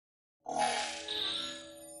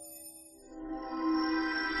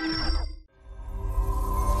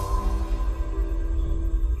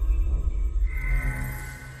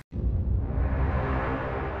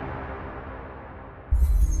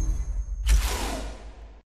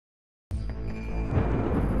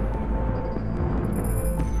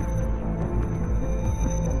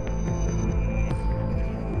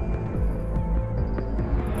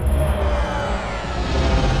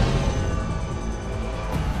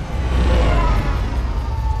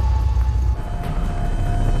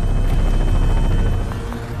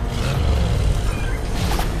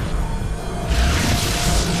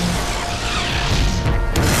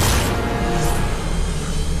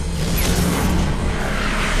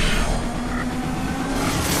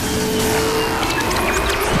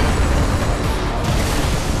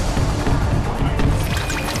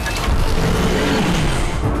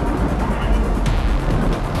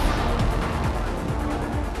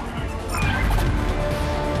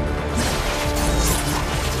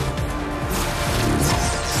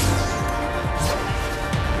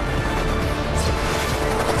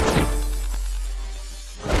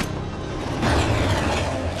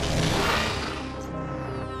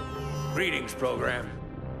Greetings, program.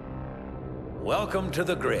 Welcome to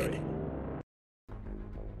the grid.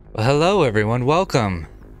 Well, hello everyone, welcome.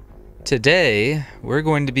 Today, we're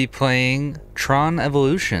going to be playing Tron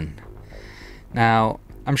Evolution. Now,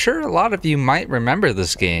 I'm sure a lot of you might remember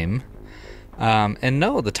this game. And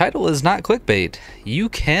no, the title is not clickbait. You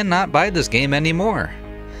cannot buy this game anymore.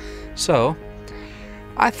 So,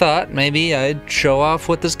 I thought maybe I'd show off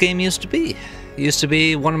what this game used to be. It used to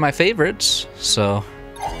be one of my favorites, so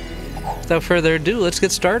without further ado, let's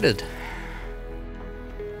get started.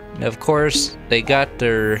 And of course, they got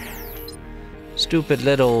their stupid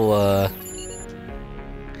little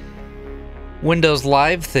Windows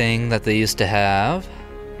Live thing that they used to have.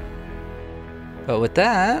 But with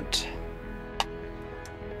that,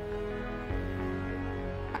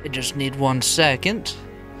 I just need 1 second.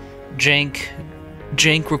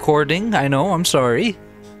 Jank recording, I know, I'm sorry.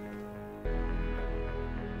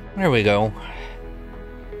 There we go.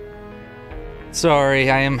 Sorry,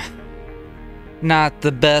 I am not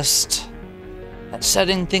the best at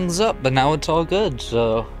setting things up, but now it's all good,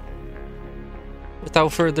 so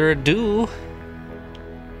without further ado,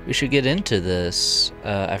 we should get into this.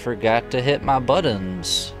 I forgot to hit my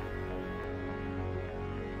buttons.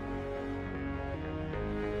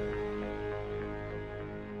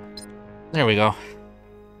 There we go.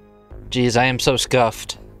 Jeez, I am so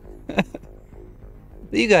scuffed.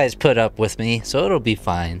 You guys put up with me, so it'll be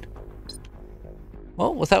fine.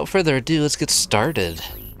 Well, without further ado, let's get started.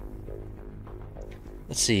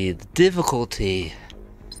 Let's see, the difficulty.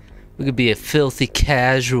 We could be a filthy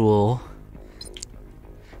casual,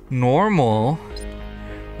 normal,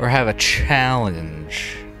 or have a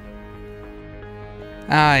challenge.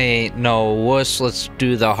 I ain't no wuss, let's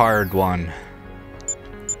do the hard one.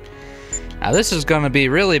 Now this is gonna be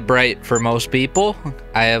really bright for most people.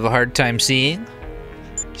 I have a hard time seeing.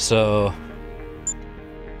 So,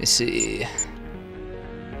 let's see. I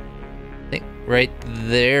think right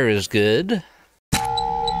there is good.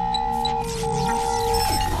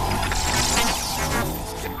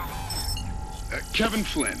 Kevin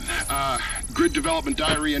Flynn, grid development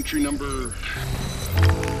diary entry number...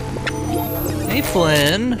 Hey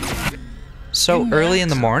Flynn! So early in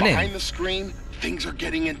the morning. Behind the screen, things are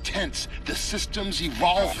getting intense. The system's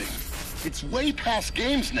evolving. It's way past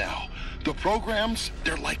games now. The programs,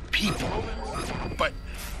 they're like people. But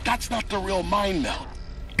that's not the real mind meld.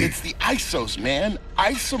 It's the ISOs, man.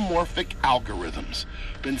 Isomorphic algorithms.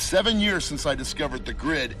 Been 7 years since I discovered the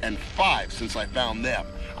grid, and 5 since I found them.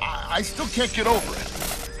 I still can't get over it.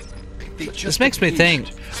 This makes me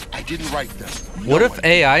think, I didn't write them. What if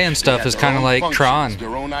AI and stuff is kind of like Tron?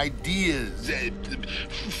 Their own ideas.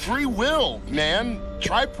 Free will, man.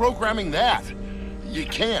 Try programming that. You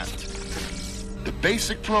can't. The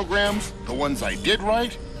basic programs, the ones I did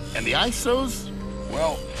write, and the ISOs,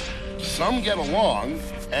 well, some get along,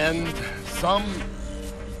 and some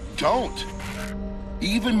don't.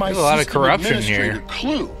 Even my There's a lot of corruption administrator, here.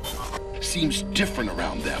 Clue, seems different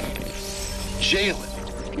around them.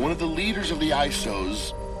 Jalen, one of the leaders of the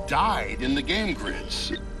ISOs, died in the game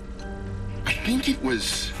grids. I think it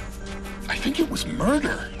was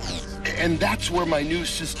murder. And that's where my new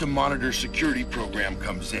system monitor security program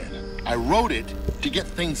comes in. I wrote it to get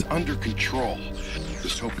things under control.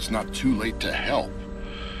 Just hope it's not too late to help.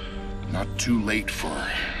 Not too late for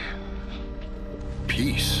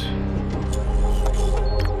peace.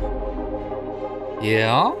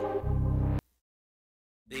 Yeah?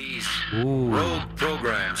 These rogue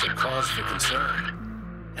programs are cause for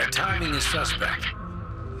concern. Their timing is suspect.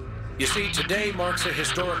 You see, today marks a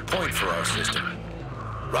historic point for our system.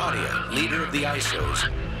 Radia, leader of the ISOs,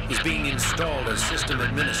 is being installed as system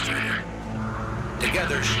administrator.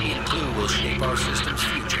 Together, she and Clue will shape our system's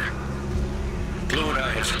future. Clue and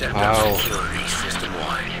I have stepped up security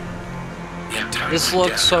system-wide. This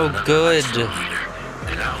looks so good.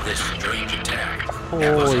 And now this strange attack.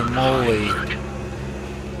 Holy moly.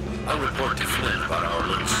 I'll report to Flynn about our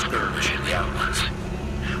little skirmish in the outlands.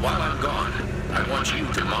 While I'm gone, I want you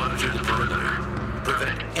to monitor the perimeter.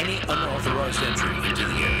 Prevent any unauthorized entry into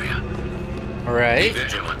the area. Alright. Be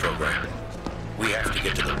vigilant, program. We have to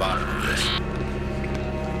get to the bottom of this.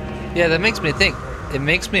 Yeah, that makes me think. It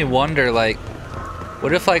makes me wonder, like,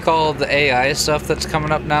 what if, like, all of the AI stuff that's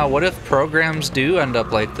coming up now, what if programs do end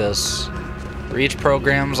up like this? Where each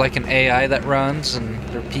program's like an AI that runs, and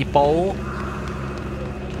they're people?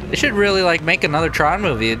 They should really, like, make another Tron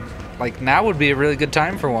movie. Like, now would be a really good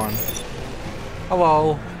time for one.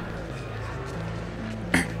 Hello.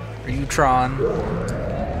 Are you Tron?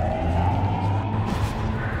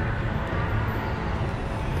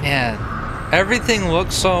 Man, everything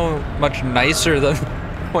looks so much nicer than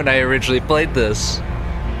when I originally played this.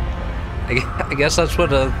 I guess that's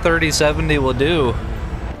what a 3070 will do.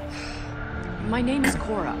 My name is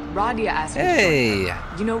Cora. Radia asked me to Hey! join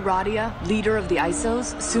her. You know Radia, leader of the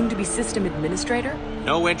ISOs, soon to be system administrator?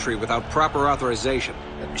 No entry without proper authorization.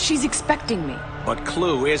 She's expecting me. But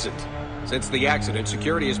Clue isn't. Since the accident,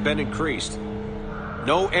 security has been increased.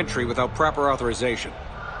 No entry without proper authorization.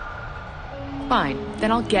 Fine,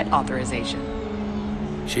 then I'll get authorization.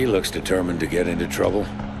 She looks determined to get into trouble.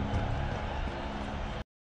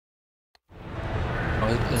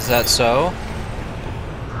 Oh, is that so?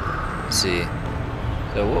 Let's see.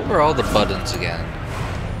 So what were all the buttons again?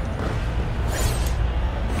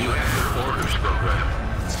 You have your orders program.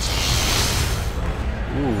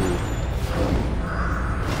 Ooh.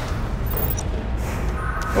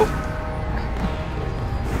 Oh.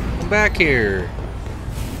 Come back here.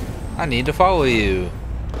 I need to follow you.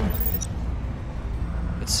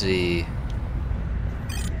 Let's see.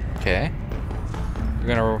 Okay. We're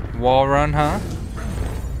gonna wall run, huh?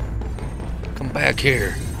 Come back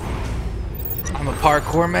here. I'm a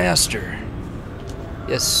parkour master.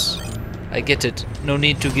 Yes, I get it. No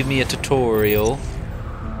need to give me a tutorial.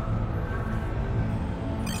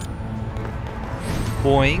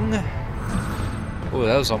 Boing. Oh,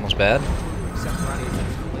 that was almost bad.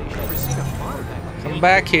 Come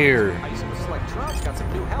back here.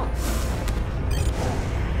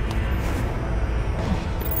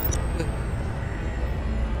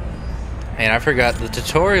 Man, I forgot the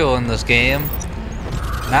tutorial in this game.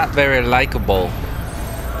 Not very likable.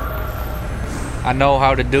 I know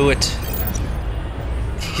how to do it.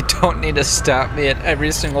 You don't need to stop me at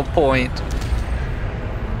every single point.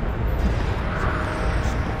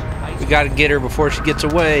 We gotta get her before she gets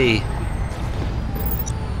away.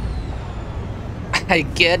 I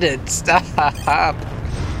get it. Stop.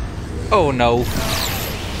 Oh no.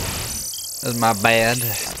 That's my bad.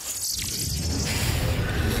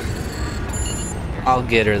 I'll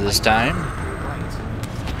get her this time.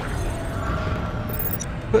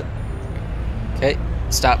 Okay,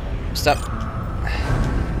 stop.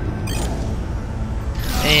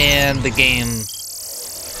 And the game.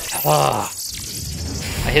 Ah,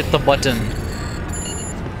 I hit the button.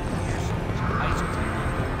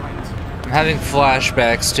 I'm having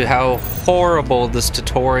flashbacks to how horrible this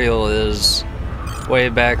tutorial is. Way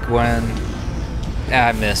back when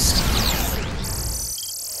I missed.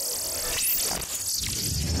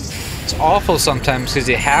 It's awful sometimes because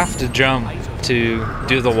you have to jump to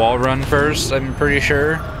do the wall run first, I'm pretty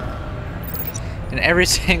sure. And every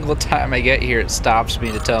single time I get here, it stops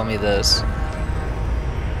me to tell me this.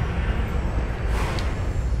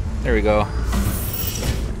 There we go.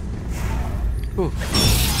 Whew.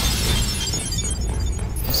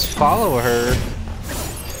 Just follow her.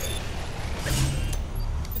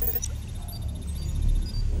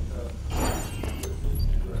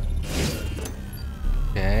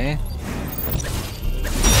 Okay.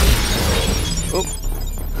 Oh.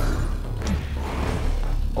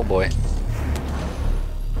 Oh boy.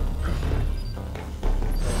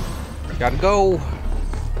 Gotta go.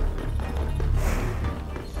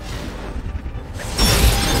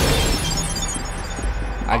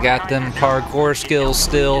 I got them parkour skills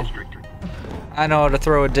still. I know how to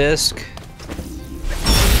throw a disc.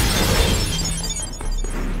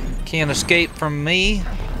 Can't escape from me.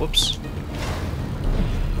 Whoops.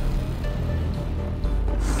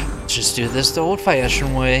 Let's just do this the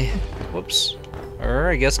old-fashioned way. Whoops. Or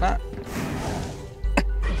I guess not.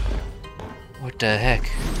 What the heck?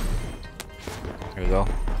 There we go.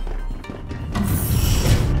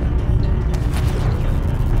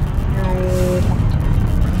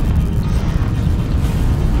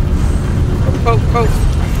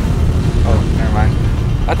 Oh, never mind.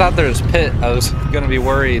 I thought there was pit. I was gonna be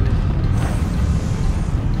worried.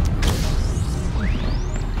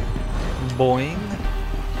 Boing.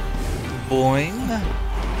 Boing.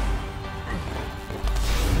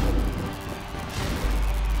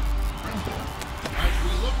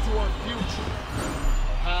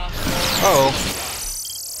 Uh-oh.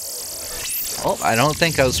 Oh, I don't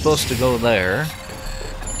think I was supposed to go there.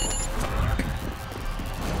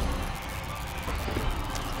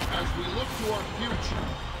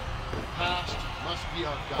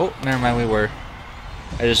 Oh, never mind, we were.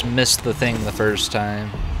 I just missed the thing the first time.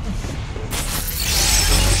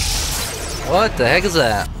 What the heck is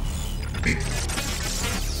that?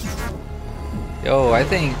 Yo, I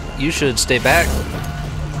think you should stay back.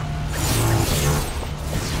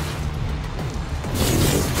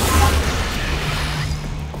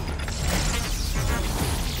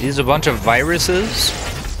 These are a bunch of viruses.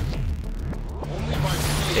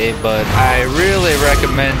 Hey, but I really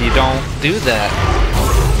recommend you don't do that.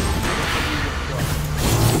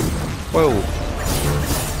 Whoa.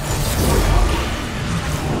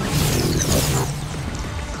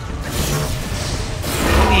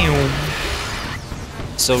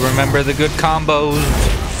 So remember the good combos.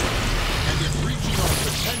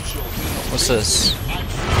 What's this?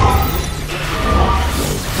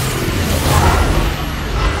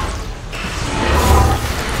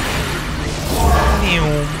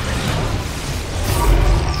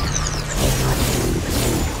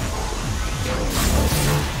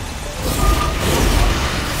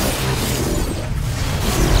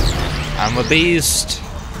 I'm a beast.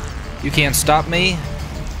 You can't stop me.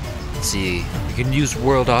 Let's see. You can use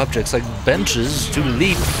world objects like benches to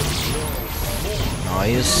leap.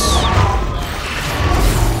 Nice.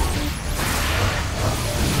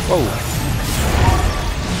 Whoa.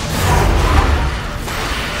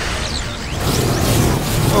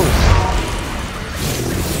 Whoa.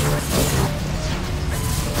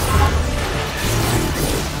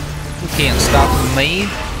 You can't stop me.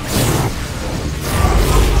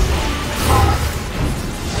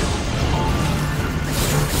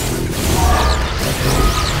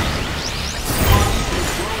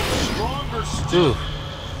 Ooh.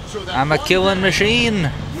 I'm a killing machine.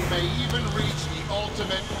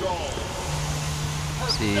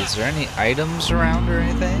 Let's see, is there any items around or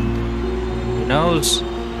anything? Who knows?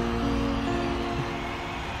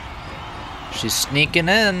 She's sneaking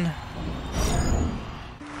in.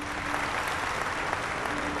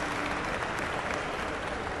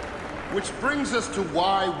 Which brings us to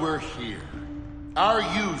why we're here. Our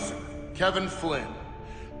user, Kevin Flynn,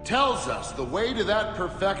 tells us the way to that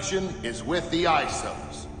perfection is with the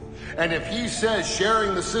ISOs. And if he says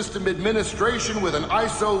sharing the system administration with an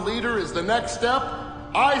ISO leader is the next step,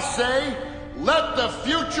 I say, let the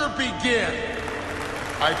future begin.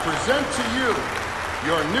 I present to you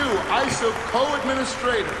your new ISO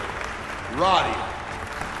co-administrator, Radia.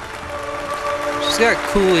 She's got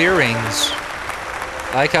cool earrings.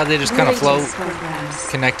 I like how they just kind of float,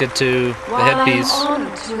 connected to the headpiece. While I'm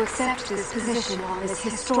honored to accept this position on this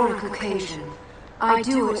historic occasion, I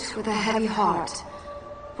do it with a heavy heart.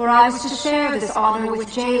 For I was to share this honor with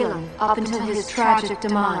Jalen up until his tragic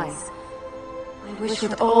demise. I wish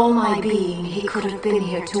with all my being he could have been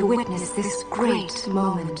here to witness this great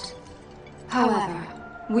moment. However,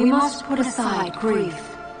 we must put aside grief.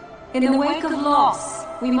 In the wake of loss,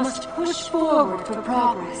 we must push forward for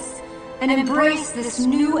progress and embrace this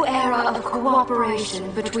new era of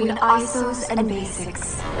cooperation between ISOs and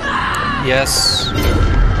basics. Yes.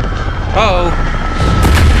 Uh-oh.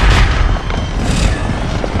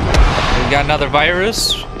 We got another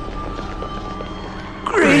virus?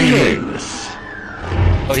 Greetings.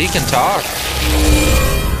 Oh, he can talk.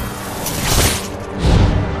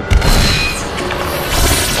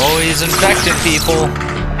 Oh, he's infecting people.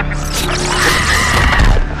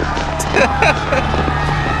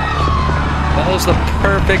 That was the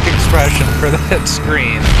perfect expression for that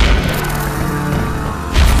screen.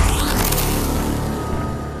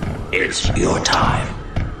 It's your time.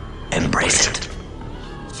 Embrace it.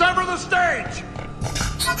 Sever the stage!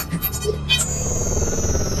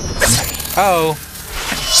 Oh.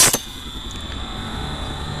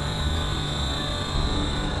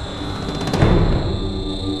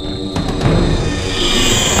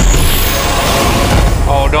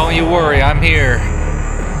 Oh, don't you worry, I'm here.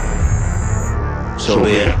 So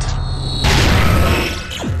be it.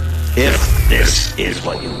 If this is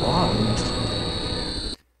what you want.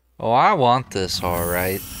 Oh, I want this,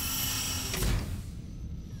 alright.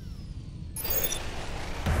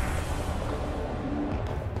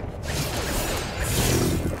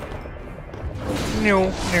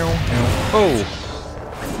 No, no, no. Oh!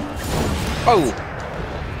 Oh!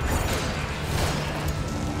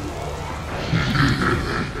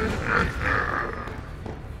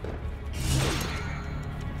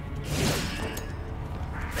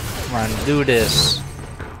 Come on, do this.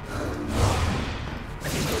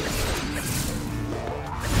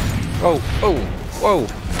 Oh, oh, whoa.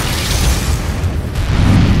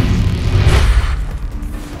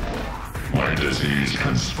 My disease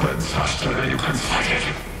can spread faster than you can fight it.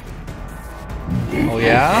 Oh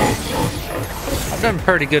yeah? I've done a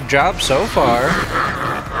pretty good job so far.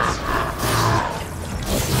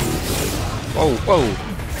 Whoa, whoa.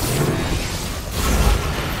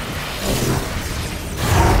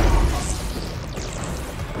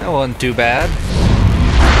 That wasn't too bad.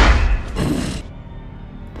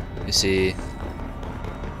 Let me see.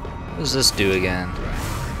 What does this do again?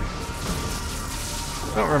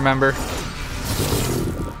 Don't remember.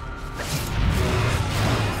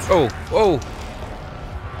 Oh, oh!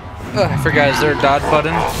 I forgot, is there a dodge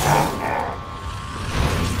button?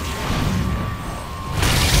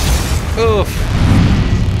 Oof.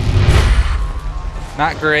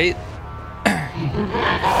 Not great.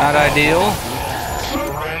 Not ideal.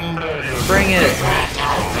 Bring it.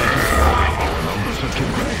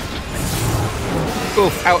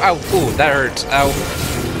 Oof. Ow, ow. Ooh, that hurts. Ow.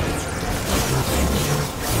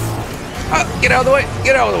 Oh, get out of the way.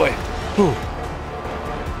 Get out of the way. Ooh.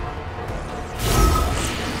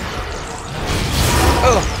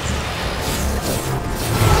 Oh.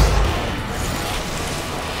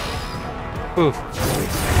 Oof.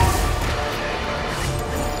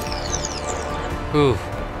 Oof.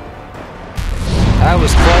 That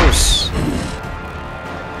was close.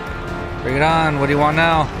 Bring it on. What do you want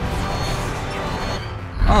now?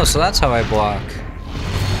 Oh, so that's how I block.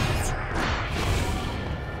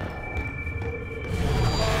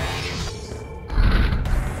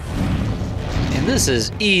 And this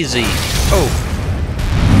is easy. Oh.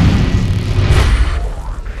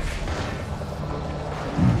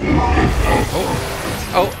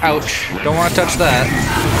 Oh, ouch. Don't want to touch that.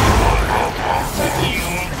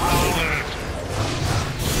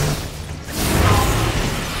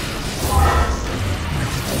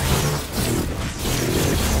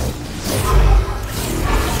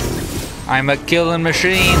 I'm a killing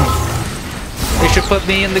machine. They should put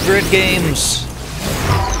me in the grid games.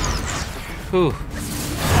 Whew.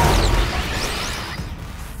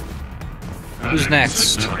 Who's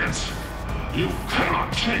next? You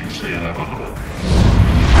cannot change the inevitable.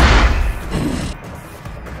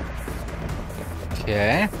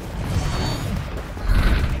 Okay.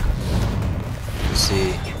 Let's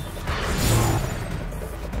see.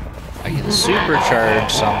 I can supercharge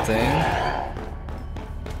something.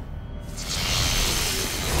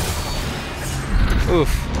 Oof.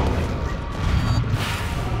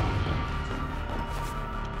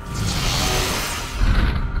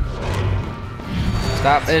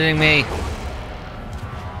 Stop hitting me.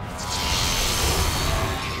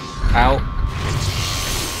 Ow.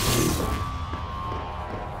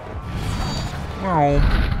 Oh.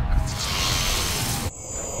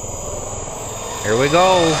 Here we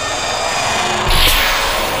go.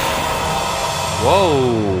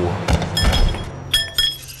 Whoa.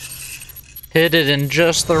 Hit it in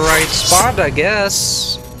just the right spot, I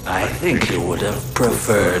guess. I think you would have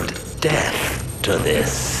preferred death to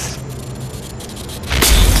this.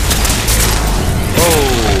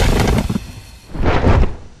 Oh.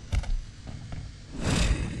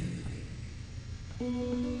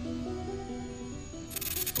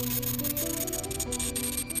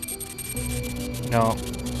 No.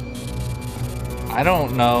 I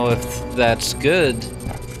don't know if that's good.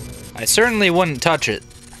 I certainly wouldn't touch it.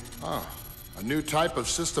 A new type of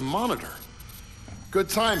system monitor. Good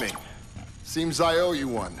timing. Seems I owe you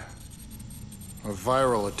one. A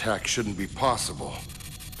viral attack shouldn't be possible.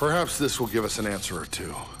 Perhaps this will give us an answer or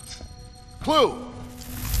two. Clue!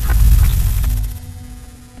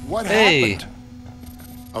 What happened?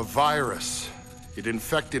 A virus. It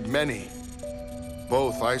infected many.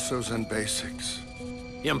 Both ISOs and basics.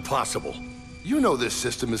 Impossible. You know this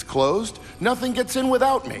system is closed. Nothing gets in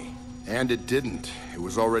without me. And it didn't. It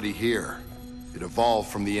was already here. It evolved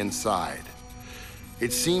from the inside.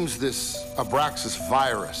 It seems this Abraxas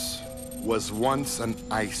virus was once an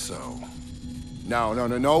ISO.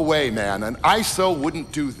 No way, man. An ISO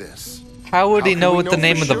wouldn't do this. How would he know what the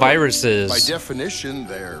name of the virus is? By definition,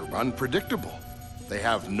 they're unpredictable. They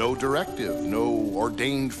have no directive, no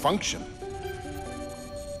ordained function.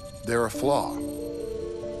 They're a flaw.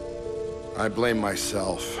 I blame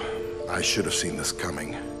myself. I should have seen this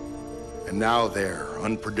coming. And now their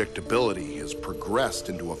unpredictability has progressed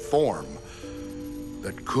into a form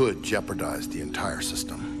that could jeopardize the entire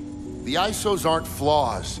system. The ISOs aren't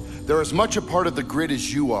flaws. They're as much a part of the grid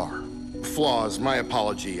as you are. Flaws, my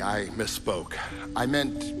apology, I misspoke. I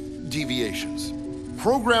meant deviations.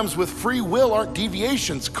 Programs with free will aren't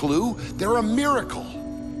deviations, Clue. They're a miracle.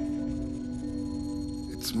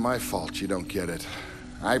 It's my fault you don't get it.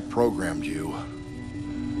 I programmed you.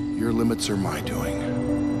 Your limits are my doing.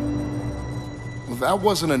 Well, that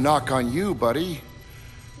wasn't a knock on you, buddy.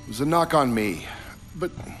 It was a knock on me.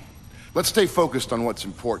 But let's stay focused on what's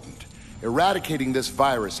important. Eradicating this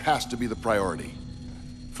virus has to be the priority.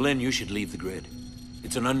 Flynn, you should leave the grid.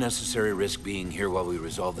 It's an unnecessary risk being here while we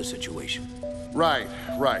resolve the situation. Right.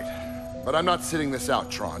 But I'm not sitting this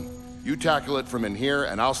out, Tron. You tackle it from in here,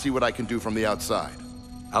 and I'll see what I can do from the outside.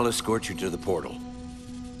 I'll escort you to the portal.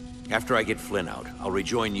 After I get Flynn out, I'll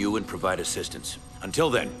rejoin you and provide assistance. Until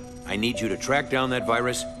then, I need you to track down that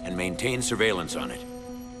virus and maintain surveillance on it.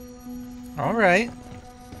 All right.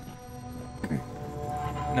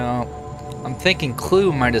 No, I'm thinking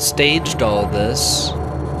Clue might have staged all this.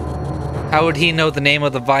 How would he know the name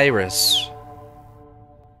of the virus?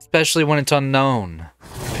 Especially when it's unknown.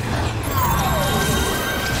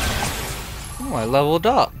 Oh, I leveled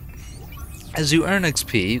up. As you earn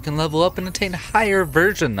XP, you can level up and attain higher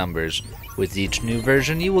version numbers. With each new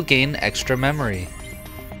version, you will gain extra memory.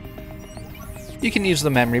 You can use the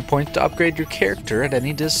memory points to upgrade your character at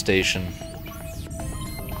any disc station.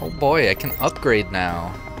 Oh boy, I can upgrade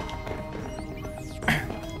now.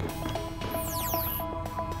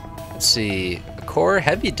 Let's see. A core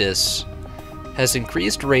heavy disc has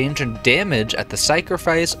increased range and damage at the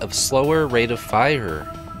sacrifice of slower rate of fire.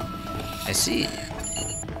 I see.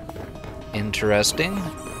 Interesting.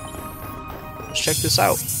 Let's check this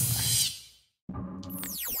out.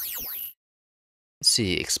 Let's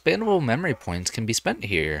see. Expandable memory points can be spent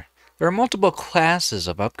here. There are multiple classes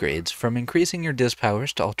of upgrades, from increasing your disc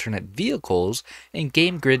powers to alternate vehicles and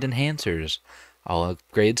game grid enhancers. All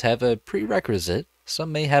upgrades have a prerequisite.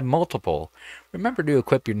 Some may have multiple. Remember to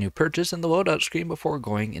equip your new purchase in the loadout screen before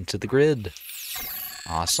going into the grid.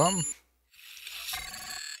 Awesome.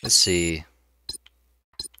 Let's see.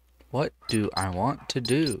 What do I want to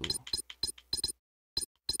do?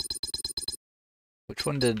 Which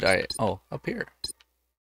one did I... Oh, up here.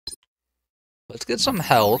 Let's get some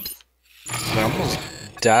health. I almost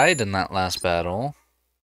died in that last battle.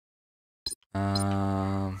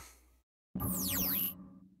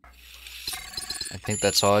 I think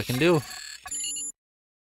that's all I can do.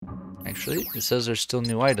 Actually, it says there's still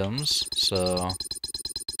new items, so...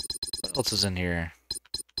 What else is in here?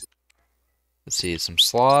 Let's see, some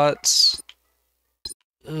slots.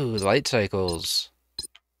 Ooh, light cycles.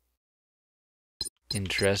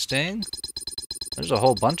 Interesting. There's a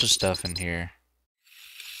whole bunch of stuff in here.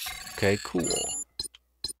 Okay, cool.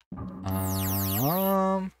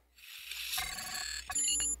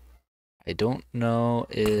 I don't know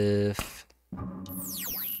if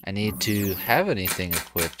I need to have anything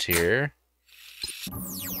equipped here.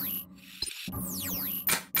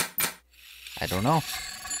 I don't know.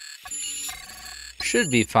 Should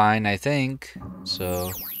be fine, I think.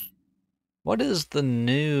 So, what is the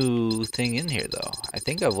new thing in here, though? I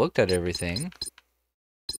think I've looked at everything.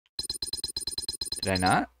 Did I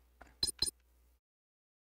not?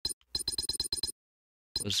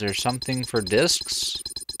 Was there something for discs?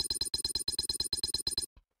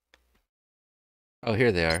 Oh,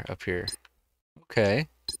 here they are, up here. Okay.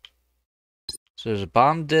 So there's a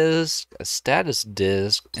bomb disc, a status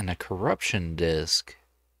disc, and a corruption disc.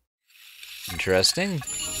 Interesting.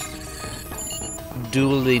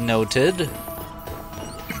 Duly noted.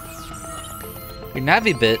 Your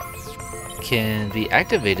Navi bit can be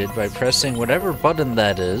activated by pressing whatever button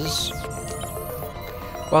that is.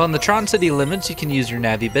 While in the Tron City limits, you can use your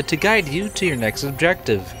Navi bit to guide you to your next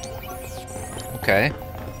objective. Okay.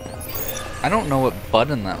 I don't know what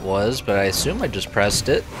button that was, but I assume I just pressed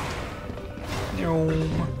it.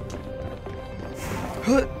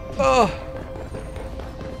 Oh.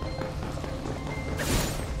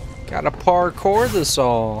 Gotta parkour this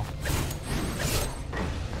all.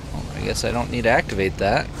 Well, I guess I don't need to activate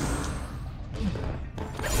that.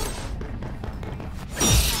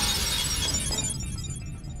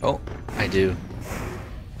 Oh, I do.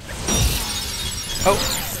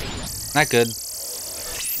 Oh, not good.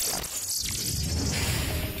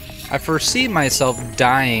 I foresee myself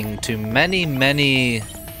dying to many, many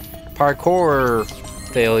parkour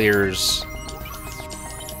failures.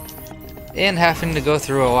 And having to go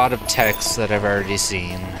through a lot of text that I've already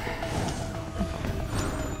seen.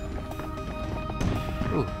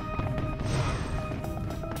 Ooh.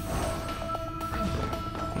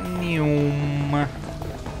 Noom.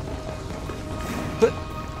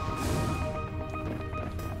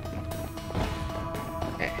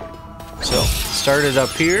 Okay. So, start it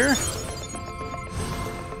up here.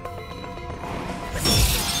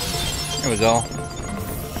 There we go.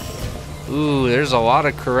 Ooh, there's a lot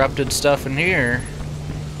of corrupted stuff in here.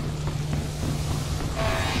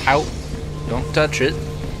 Ow. Don't touch it.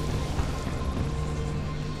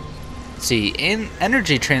 Let's see, in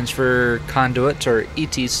energy transfer conduits, or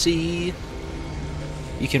ETC,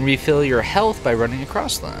 you can refill your health by running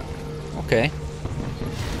across them. Okay.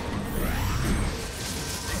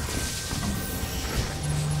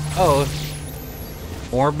 Oh.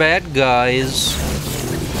 More bad guys.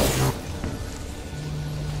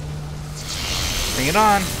 Bring it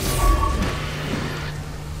on.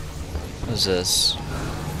 What is this?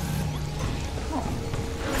 Oh.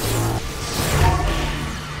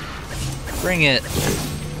 Bring it.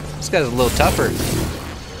 This guy's a little tougher.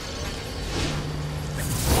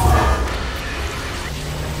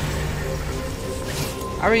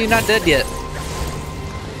 How are you not dead yet?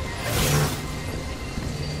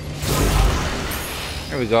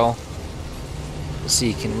 There we go. Let's see,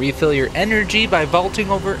 you can refill your energy by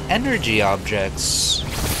vaulting over energy objects.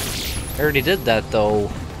 I already did that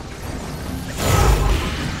though.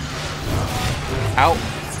 Ow.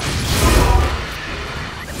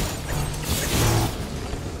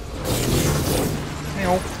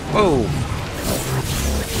 Whoa.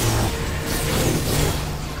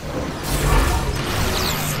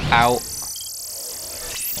 Ow.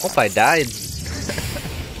 Hope I died.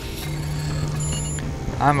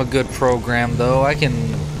 I'm a good program though. I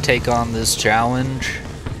can take on this challenge.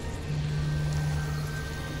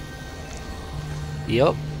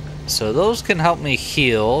 Yup. So those can help me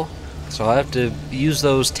heal. So I'll have to use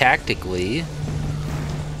those tactically.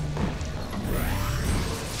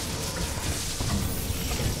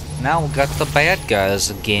 Now we got the bad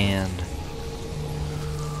guys again.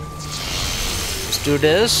 Let's do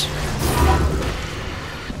this.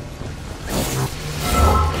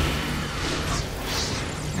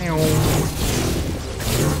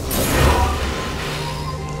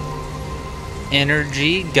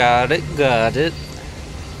 Energy, got it.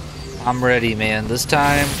 I'm ready, man. This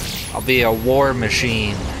time, I'll be a war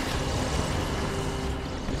machine.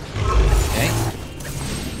 Okay.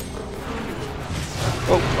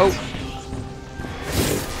 Oh.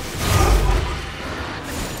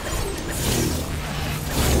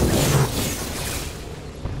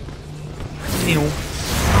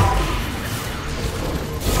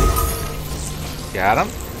 Got him.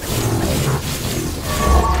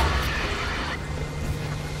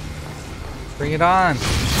 Bring it on.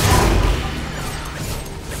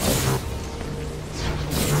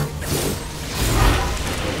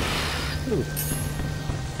 Ooh.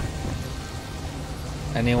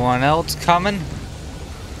 Anyone else coming?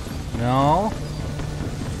 No?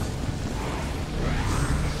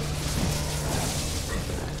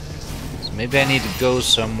 So maybe I need to go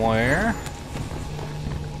somewhere.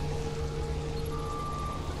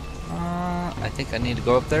 I think I need to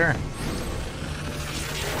go up there.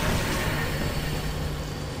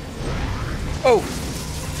 Oh!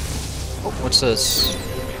 Oh, what's this?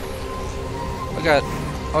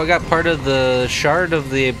 I got part of the shard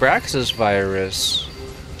of the Abraxas virus.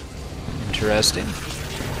 Interesting.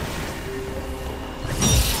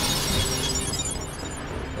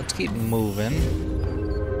 Let's keep moving.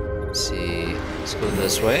 Let's see. Let's go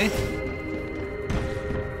this way.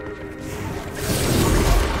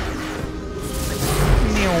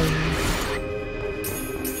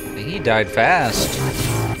 He died fast.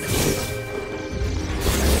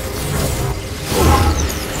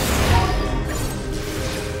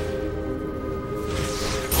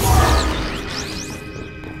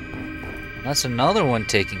 That's another one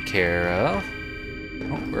taken care of.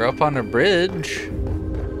 Oh, we're up on a bridge.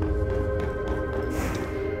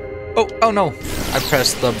 Oh no! I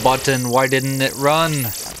pressed the button. Why didn't it run?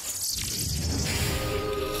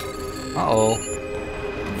 Uh-oh.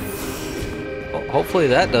 Well, hopefully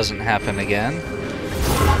that doesn't happen again.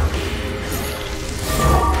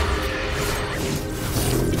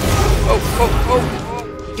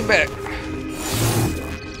 Oh! Get back!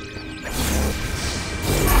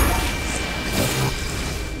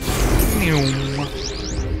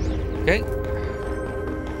 Okay.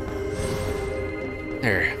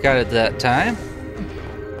 There, got it that time.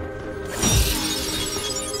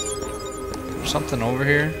 There's something over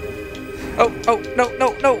here. Oh, no!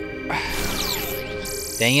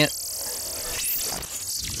 Dang it.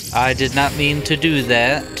 I did not mean to do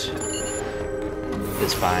that.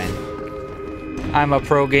 It's fine. I'm a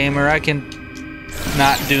pro gamer, I can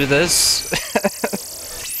not do this.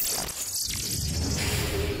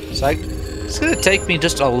 It's gonna take me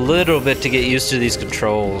just a little bit to get used to these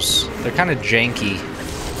controls. They're kind of janky.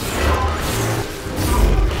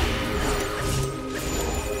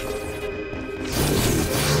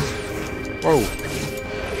 Whoa.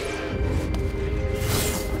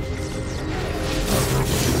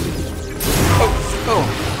 Oh.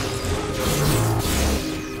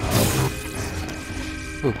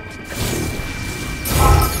 Ooh.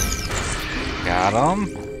 Got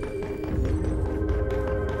him.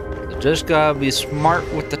 Just gotta be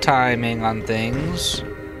smart with the timing on things.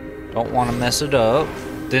 Don't want to mess it up.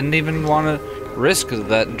 Didn't even want to risk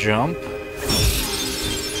that jump.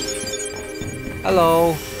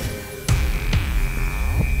 Hello.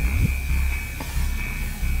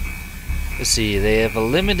 Let's see, they have a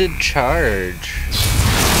limited charge.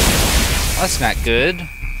 That's not good.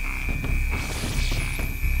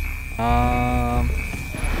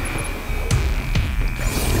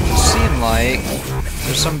 Seem like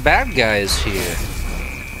there's some bad guys here.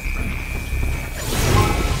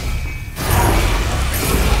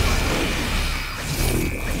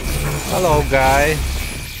 Hello, guy.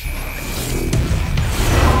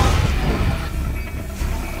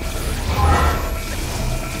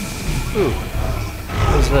 Ooh.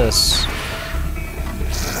 What is this?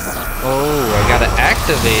 Oh, I gotta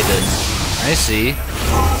activate it. I see.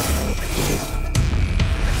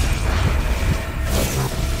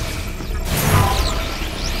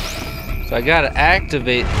 So I gotta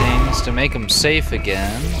activate things to make them safe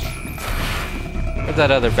again. Where'd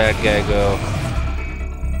that other bad guy go?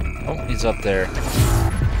 Oh, he's up there.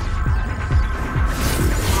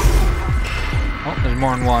 Oh, there's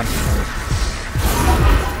more than one.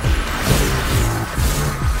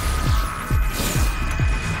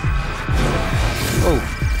 Oh.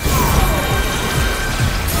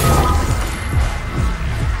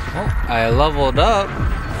 Oh, I leveled up.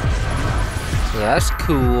 So that's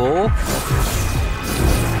cool.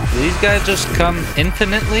 Do these guys just come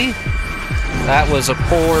infinitely? That was a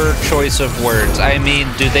poor choice of words. I mean,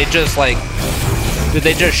 do they just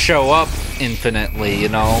show up infinitely, you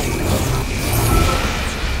know?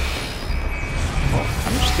 Well,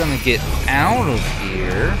 I'm just gonna get out of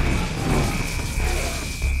here.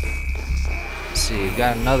 Let's see,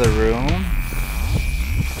 got another room.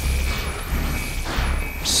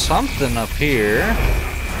 Something up here.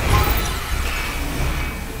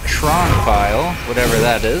 Tron file, whatever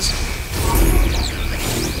that is.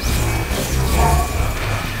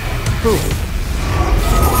 Ooh.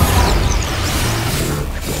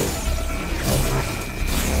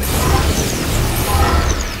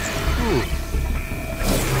 Ooh.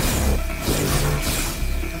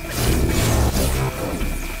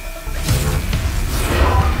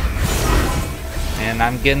 And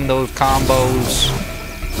I'm getting those combos.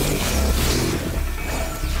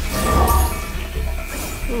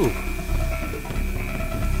 Ooh.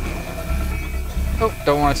 Oh,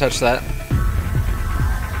 don't want to touch that.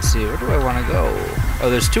 Let's see, where do I want to go? Oh,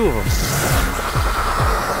 there's two of them.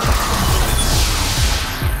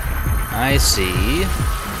 I see.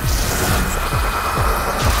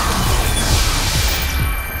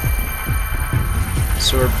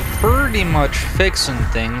 So we're pretty much fixing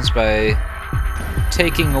things by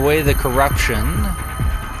taking away the corruption.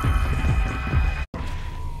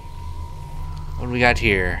 What do we got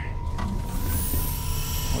here?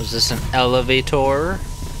 Was this an elevator?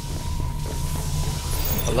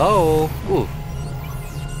 Hello? Ooh.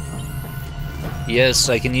 Yes,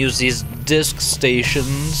 I can use these disc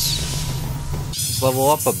stations. Let's level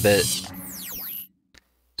up a bit.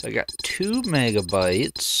 So I got 2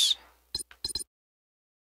 megabytes.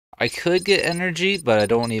 I could get energy, but I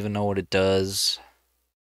don't even know what it does.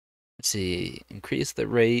 Let's see. Increase the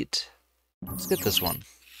rate. Let's get this one.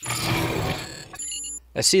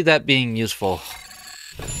 I see that being useful.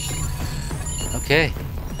 Okay.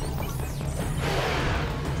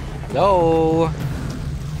 Hello?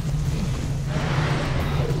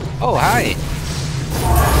 Oh, hi!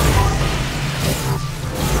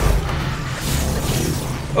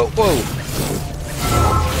 Oh, whoa!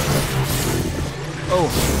 Oh.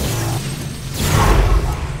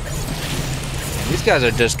 These guys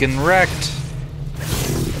are just getting wrecked.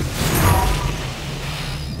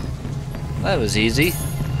 That was easy.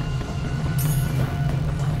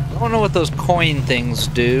 I don't know what those coin things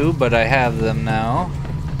do, but I have them now.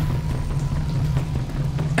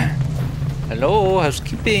 Hello,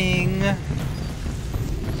 housekeeping.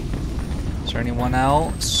 Is there anyone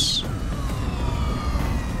else?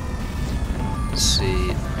 Let's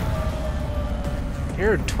see. I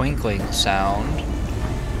hear a twinkling sound.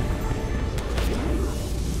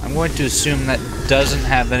 I'm going to assume that doesn't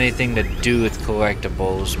have anything to do with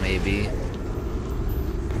collectibles, maybe.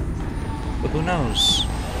 But who knows?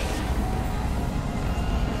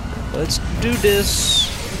 Let's do this.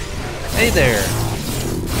 Hey there.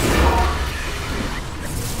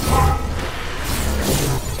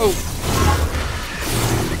 Oh.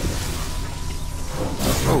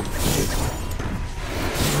 Oh.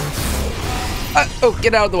 Oh,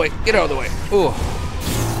 get out of the way. Get out of the way. Oh.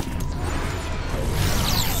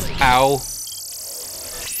 Ow.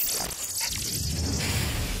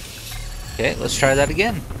 Okay, let's try that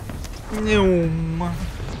again. Noom.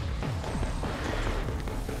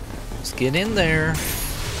 Let's get in there.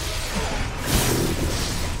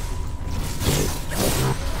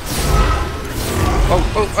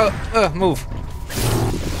 Move.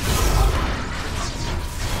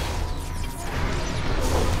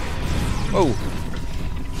 Oh.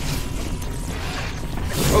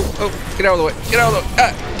 Oh, get out of the way. Get out of the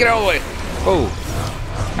way. Get out of the way. Oh.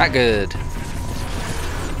 Not good.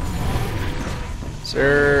 Is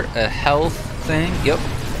there a health thing? Yep.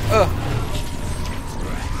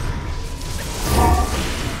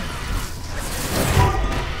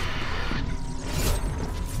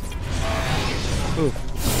 Ooh.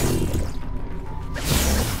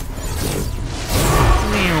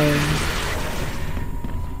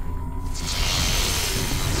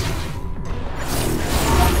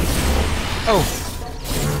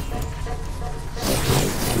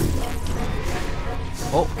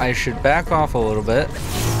 Oh, I should back off a little bit.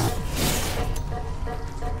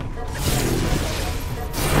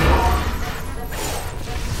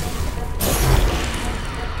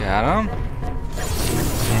 Got him.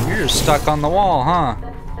 And you're just stuck on the wall, huh?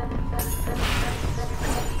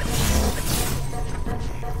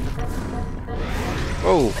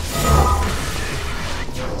 Whoa.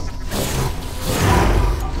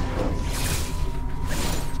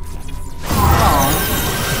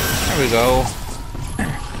 There we go.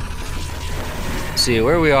 Let's see,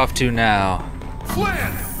 where are we off to now?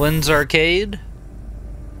 Flynn's Arcade?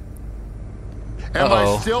 Am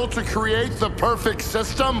I still to create the perfect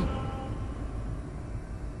system?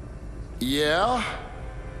 Yeah?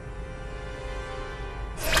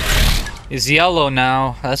 He's yellow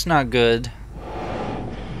now. That's not good.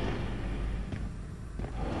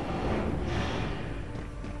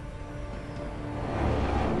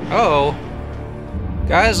 Uh-oh.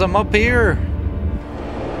 Guys, I'm up here.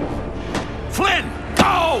 Flynn,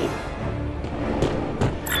 go!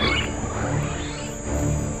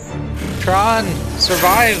 Tron,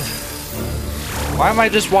 survive. Why am I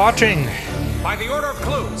just watching? By the order of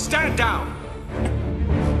Clue, stand down!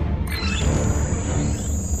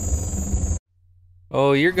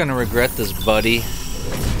 Oh, you're gonna regret this, buddy.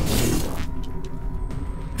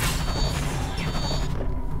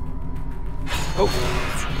 Oh.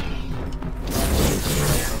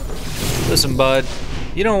 Listen, bud.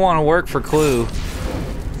 You don't want to work for Clue.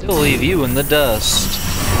 They'll leave you in the dust.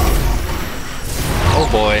 Oh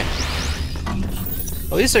boy.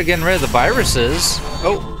 At least they're getting rid of the viruses.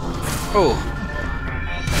 Oh. Oh.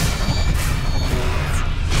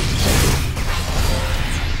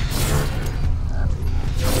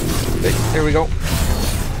 There we go.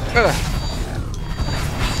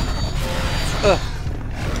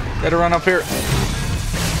 Gotta run up here.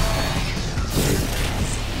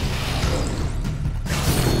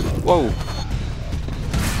 Whoa.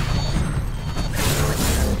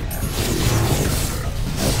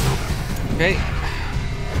 Okay.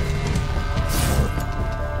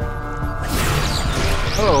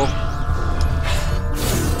 Oh.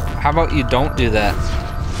 How about you don't do that?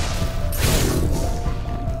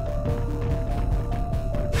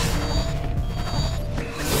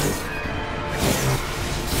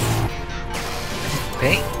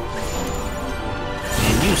 Okay.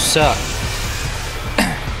 And you suck.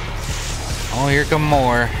 Oh, here come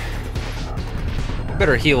more.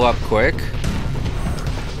 Better heal up quick.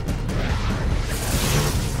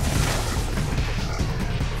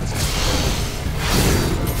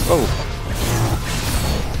 Oh.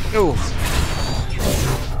 Oh.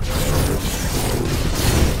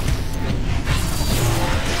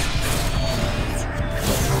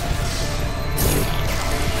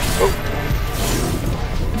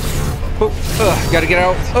 Oh. Gotta get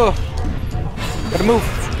out. Oh. Gotta move.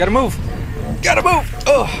 Gotta move. Gotta move!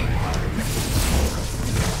 Oh!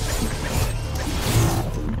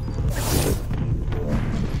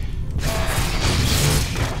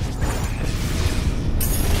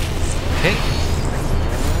 Okay.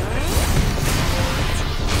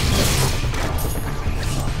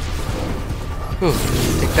 Ooh,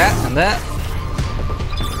 take that and that.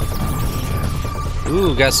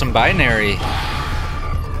 Ooh, got some binary.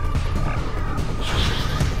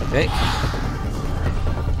 Okay.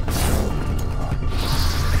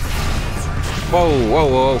 Whoa, whoa,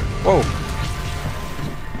 whoa, whoa.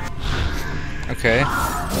 Okay.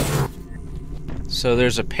 So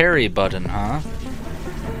there's a parry button, huh?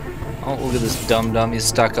 Oh, look at this dum-dum. He's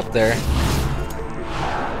stuck up there.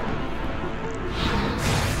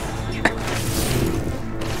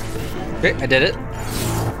 Okay, I did it.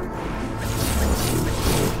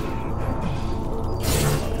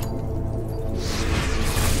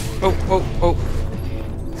 Oh, oh, oh.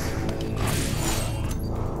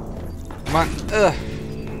 Come on. Ugh.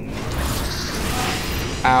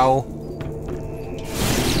 Ow.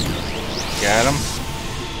 Got him.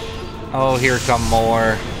 Oh, here come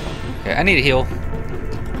more. Okay, I need to heal.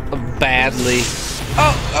 Badly.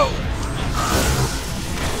 Oh, oh.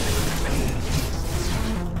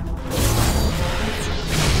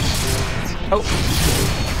 Oh.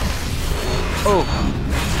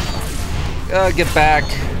 Oh. Get back.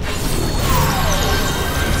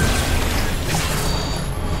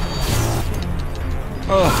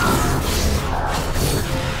 Oh.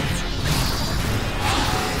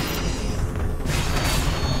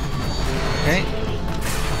 Okay.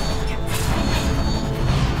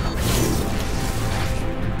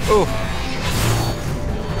 Oh.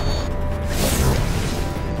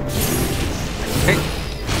 Okay.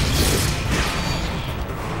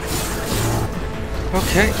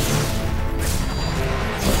 Okay.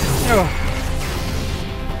 Oh.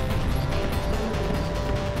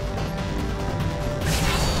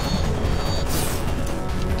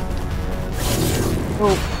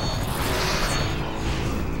 Oh.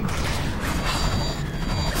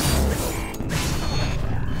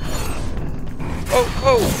 Oh,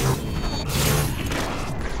 oh!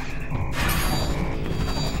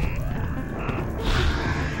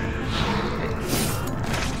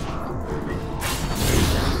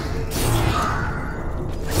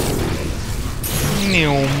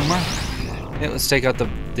 Okay, let's take out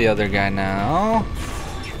the other guy now.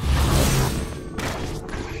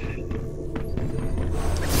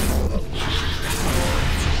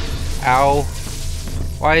 Ow.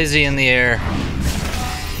 Why is he in the air?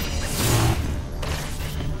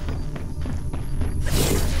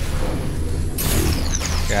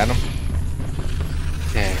 Got him.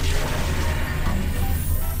 Okay.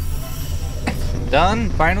 Done?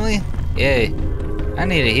 Finally? Yay. I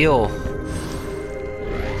need a heal.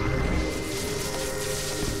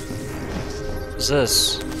 What's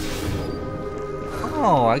this?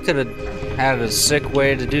 Oh, I could have had a sick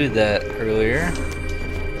way to do that earlier.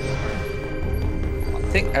 I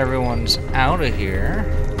think everyone's out of here.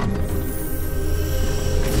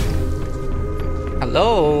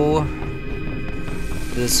 Hello?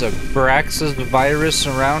 Is this a Braxis virus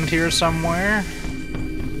around here somewhere?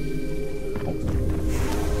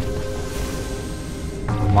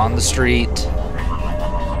 I'm on the street.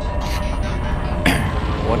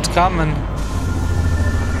 What's coming?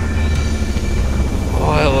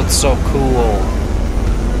 Oh, it looks so cool.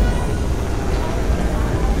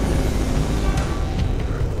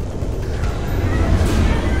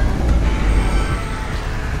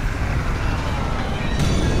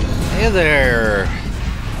 Hey there.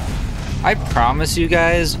 I promise you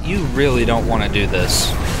guys, you really don't want to do this.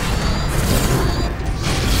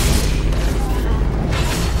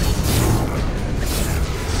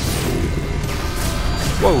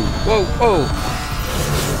 Whoa, whoa, whoa.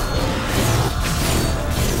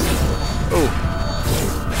 Oh.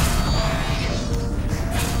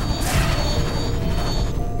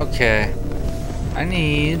 Okay. I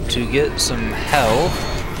need to get some health.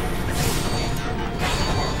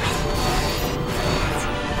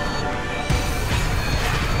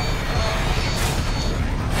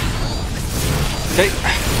 Okay.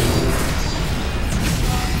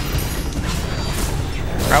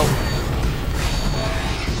 Out.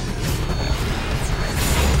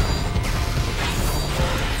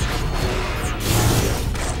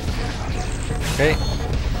 Okay.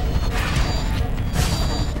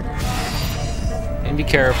 And be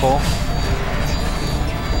careful.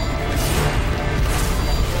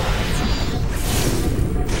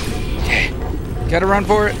 Okay. Gotta run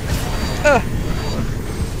for it.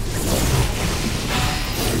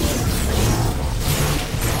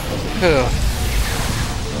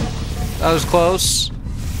 That was close.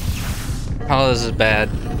 Oh, this is bad.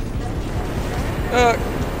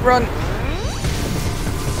 Run.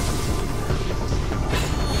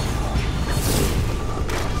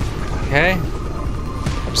 Okay.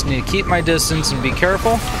 Just need to keep my distance and be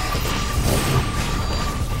careful.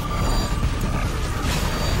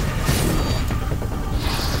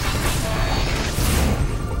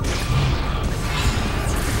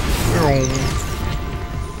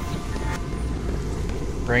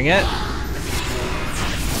 Bring it.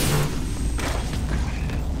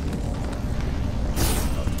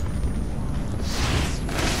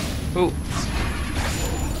 Ooh.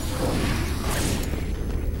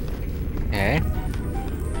 Okay.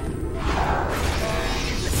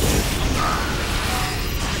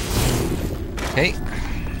 Hey.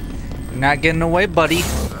 You're not getting away, buddy.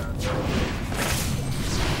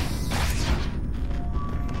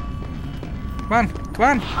 Come on,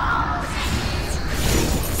 come on.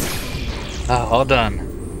 Oh, all done.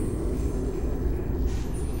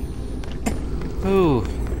 Ooh.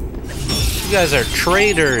 You guys are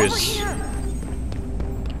traitors.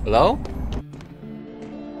 Hello?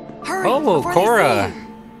 Hurry, Oh, before Cora. they see you.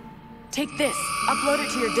 Take this. Upload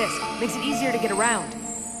it to your disk. Makes it easier to get around.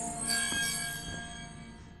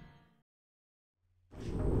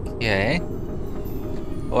 Okay.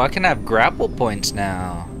 Oh, I can have grapple points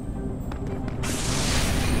now.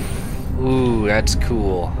 Ooh, that's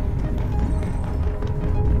cool.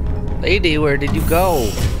 Lady, where did you go?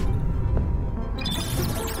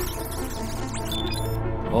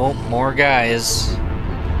 Oh, more guys.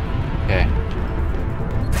 Okay.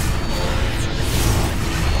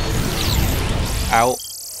 Ow.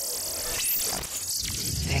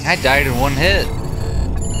 Dang, I died in one hit.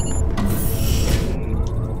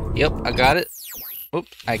 Yep, I got it. Oop,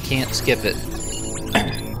 I can't skip it.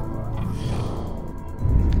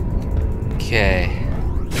 Okay.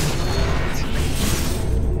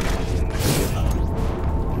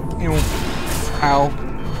 Ow.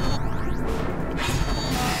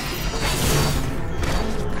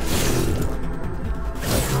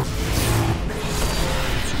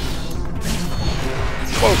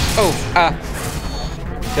 Oh, ah.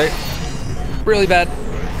 Okay. Really bad.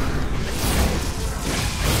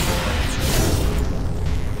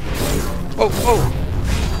 Oh, oh.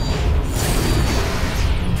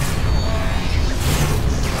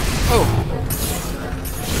 Oh.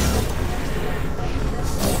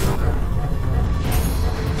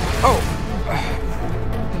 Oh.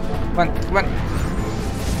 Come on, come on.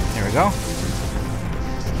 There we go.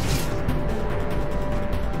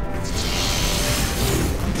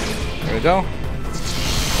 There we go.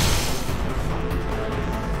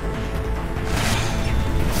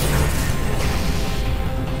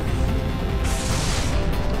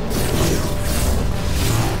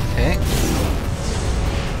 Okay.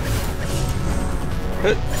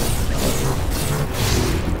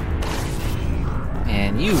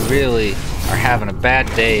 And you really are having a bad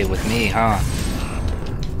day with me, huh?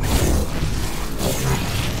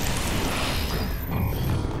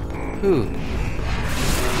 Ooh.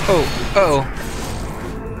 Oh, uh-oh.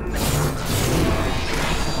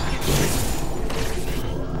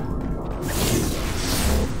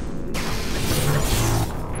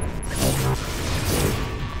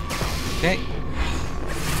 Okay.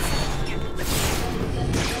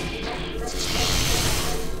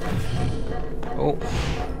 Oh,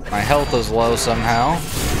 my health is low somehow.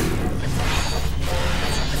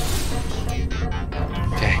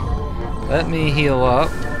 Okay, let me heal up.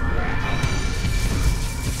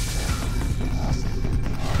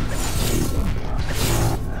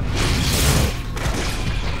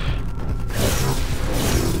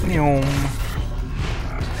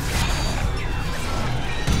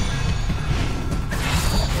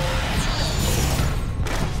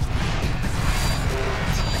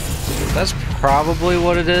 That's probably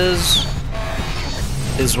what it is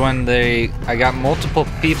when I got multiple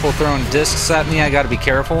people throwing discs at me. I gotta be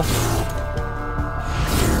careful.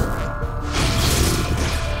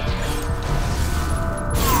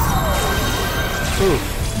 Ooh.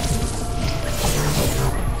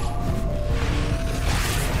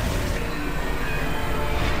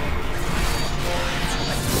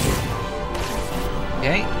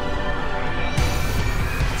 Okay.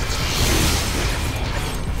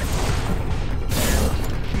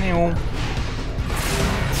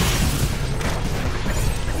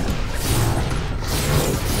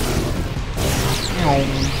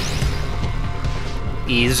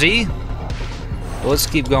 Easy. Let's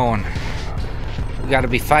keep going. We gotta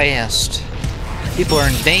be fast. People are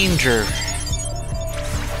in danger.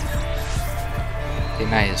 Okay,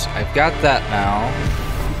 nice. I've got that now.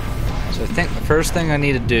 So I think the first thing I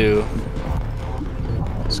need to do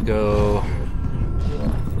is go...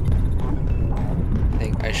 I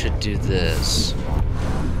think I should do this.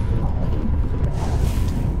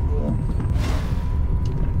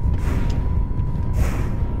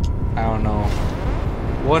 I don't know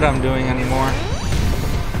what I'm doing anymore.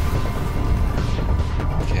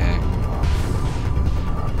 Okay.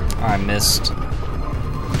 I missed.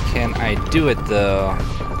 Can I do it though?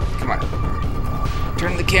 Come on.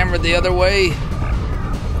 Turn the camera the other way.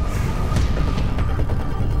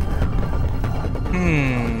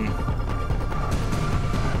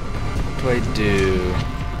 What do I do?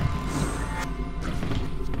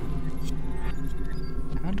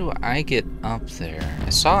 How do I get up there? I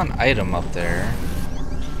saw an item up there.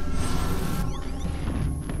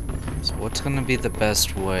 So what's gonna be the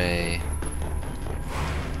best way?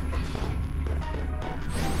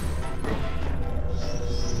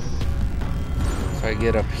 If I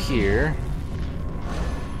get up here.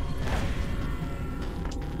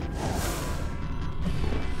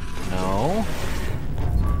 No.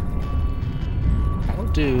 How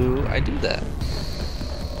do I do that?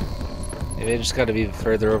 Maybe I just gotta be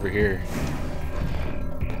further over here.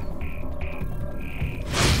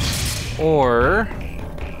 Or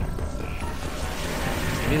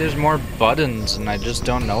maybe there's more buttons and I just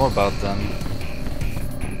don't know about them.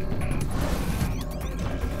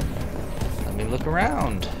 Let me look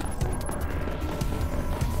around.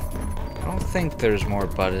 I don't think there's more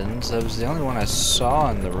buttons. That was the only one I saw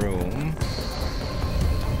in the room.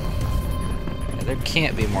 Yeah, there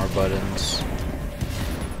can't be more buttons.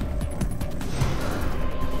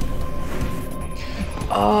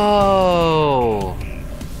 Oh!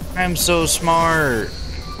 I'm so smart.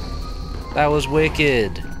 That was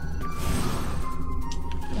wicked.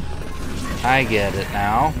 I get it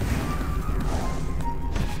now.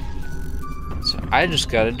 So I just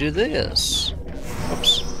gotta do this.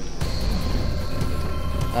 Oops.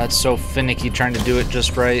 That's so finicky trying to do it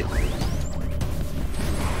just right.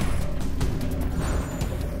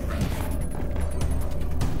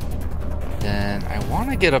 Then I want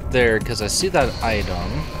to get up there because I see that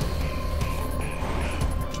item.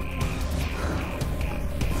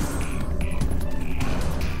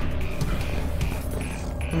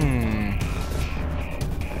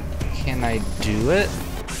 I do it?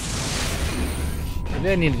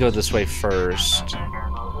 Maybe I need to go this way first.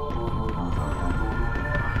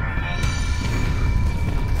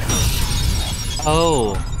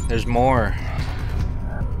 Oh, there's more.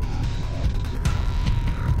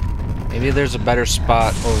 Maybe there's a better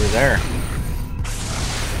spot over there.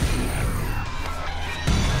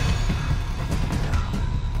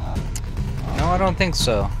 No, I don't think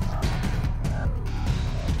so.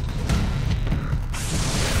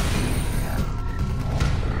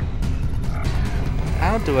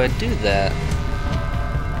 How do I do that?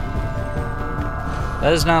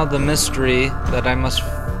 That is now the mystery that I must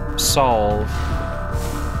solve.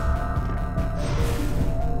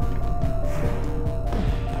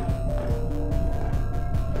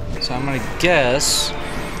 So I'm gonna guess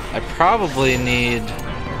I probably need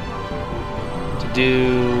to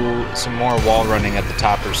do some more wall running at the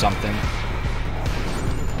top or something.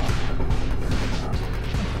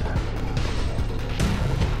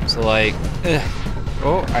 So like,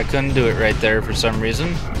 oh, I couldn't do it right there for some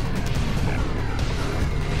reason.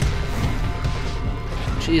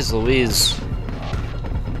 Jeez Louise.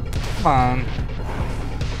 Come on.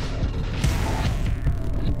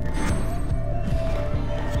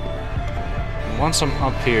 Once I'm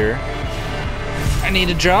up here, I need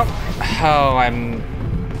to jump. Oh, I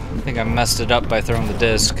think I messed it up by throwing the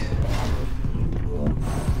disc.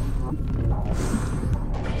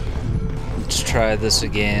 Let's try this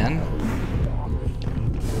again.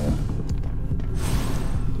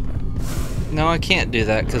 No, I can't do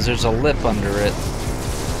that because there's a lip under it.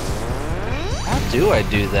 How do I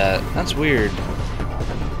do that? That's weird.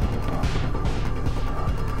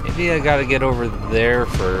 Maybe I gotta get over there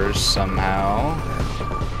first somehow.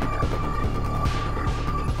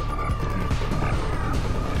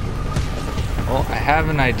 Well, I have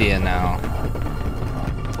an idea now.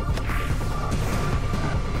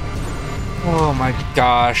 Oh my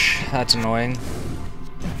gosh, that's annoying.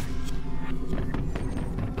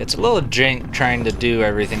 It's a little jank trying to do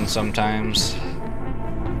everything sometimes.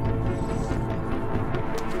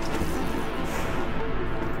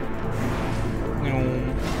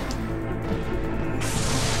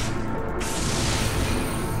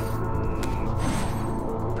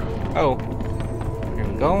 Oh, here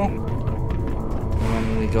we go. And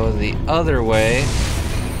when we go the other way.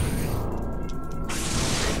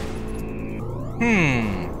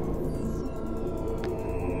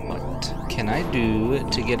 What can I do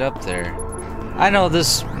to get up there? I know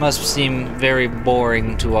this must seem very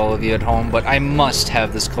boring to all of you at home, but I must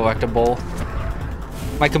have this collectible.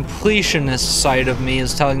 My completionist side of me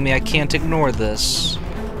is telling me I can't ignore this.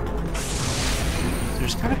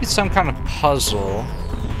 There's gotta be some kind of puzzle.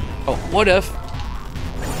 Oh, what if?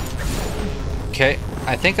 Okay,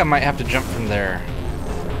 I think I might have to jump from there.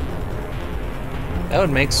 That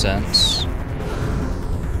would make sense.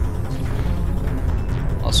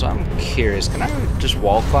 Also, I'm curious, can I just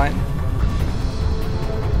wall climb?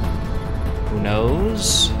 Who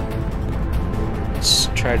knows? Let's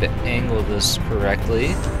try to angle this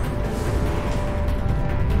correctly.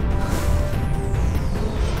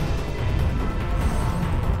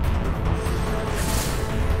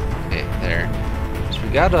 Okay, there. So we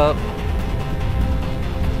got up.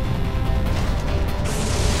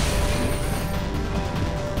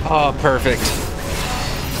 Oh, perfect.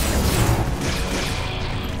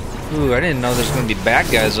 Ooh, I didn't know there's gonna be bad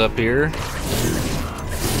guys up here.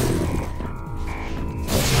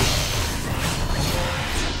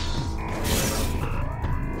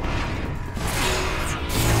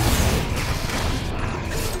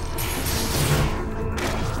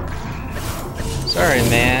 Sorry,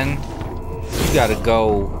 man. You gotta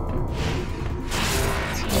go.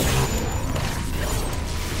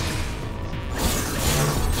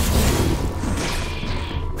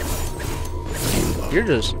 You're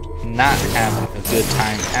just not having a good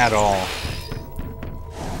time at all.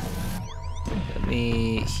 Let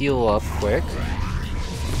me heal up quick.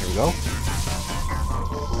 Here we go.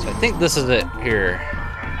 So I think this is it here.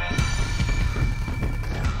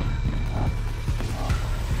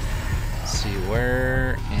 Let's see,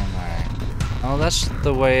 where am I? Oh, that's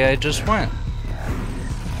the way I just went.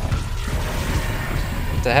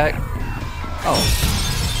 What the heck? Oh.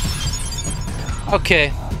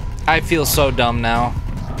 Okay. I feel so dumb now.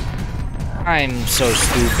 I'm so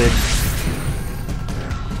stupid.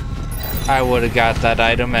 I would have got that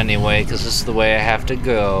item anyway, because this is the way I have to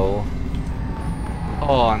go.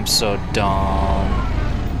 Oh, I'm so dumb.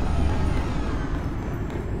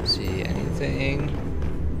 See anything?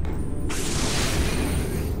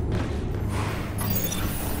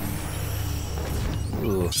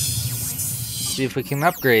 Ooh. See if we can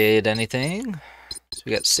upgrade anything. So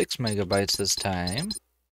we got 6 megabytes this time.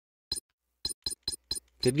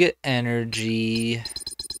 Could get energy.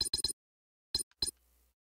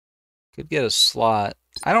 Could get a slot.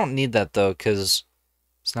 I don't need that though, because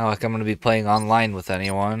it's not like I'm going to be playing online with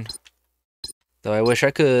anyone. Though I wish I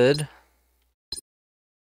could.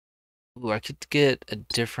 Ooh, I could get a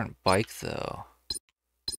different bike though.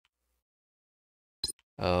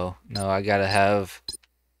 Oh, no, I gotta have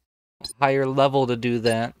a higher level to do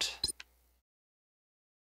that.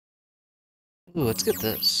 Ooh, let's get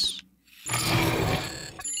this.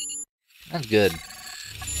 That's good.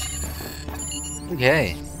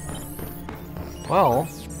 Okay. Well,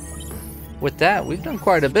 with that, we've done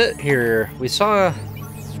quite a bit here. We saw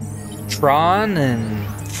Tron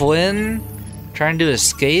and Flynn trying to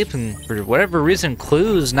escape, and for whatever reason,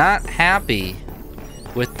 Clue's not happy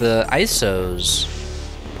with the ISOs.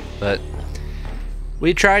 But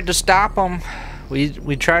we tried to stop them.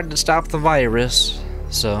 We tried to stop the virus.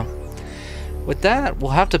 So with that,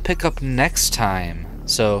 we'll have to pick up next time.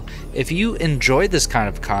 So if you enjoyed this kind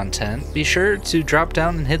of content, be sure to drop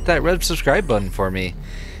down and hit that red subscribe button for me.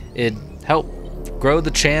 It'd help grow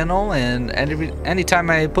the channel, and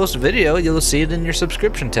anytime I post a video, you'll see it in your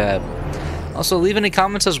subscription tab. Also, leave any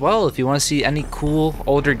comments as well if you want to see any cool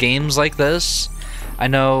older games like this. I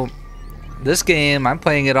know this game, I'm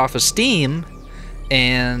playing it off of Steam,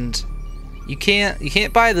 and you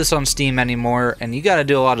can't buy this on Steam anymore, and you gotta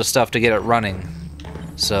do a lot of stuff to get it running.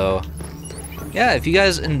 So yeah, if you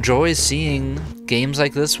guys enjoy seeing games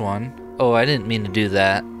like this one. Oh, I didn't mean to do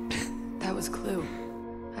that. That was Clue.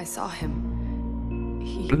 I saw him.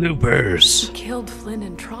 Bloopers. He killed Flynn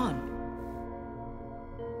and Tron.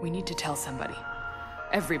 We need to tell somebody.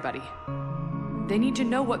 Everybody. They need to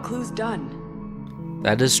know what Clue's done.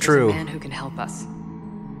 That is There's true. a man who can help us.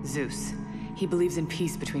 Zeus. He believes in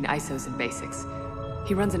peace between ISOs and basics.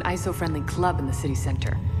 He runs an ISO-friendly club in the city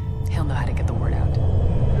center. He'll know how to get the word out.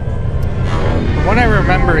 From what I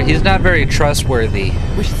remember, he's not very trustworthy.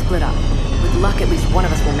 We should split up. With luck, at least one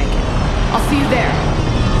of us will make it. I'll see you there.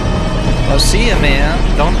 I'll see you,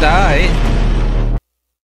 man. Don't die.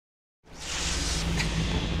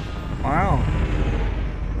 Wow.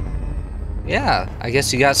 Yeah, I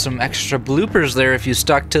guess you got some extra bloopers there if you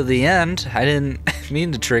stuck to the end. I didn't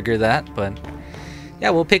mean to trigger that, but yeah,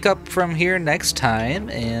 we'll pick up from here next time,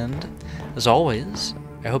 and as always,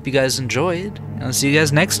 I hope you guys enjoyed, and I'll see you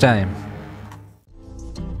guys next time.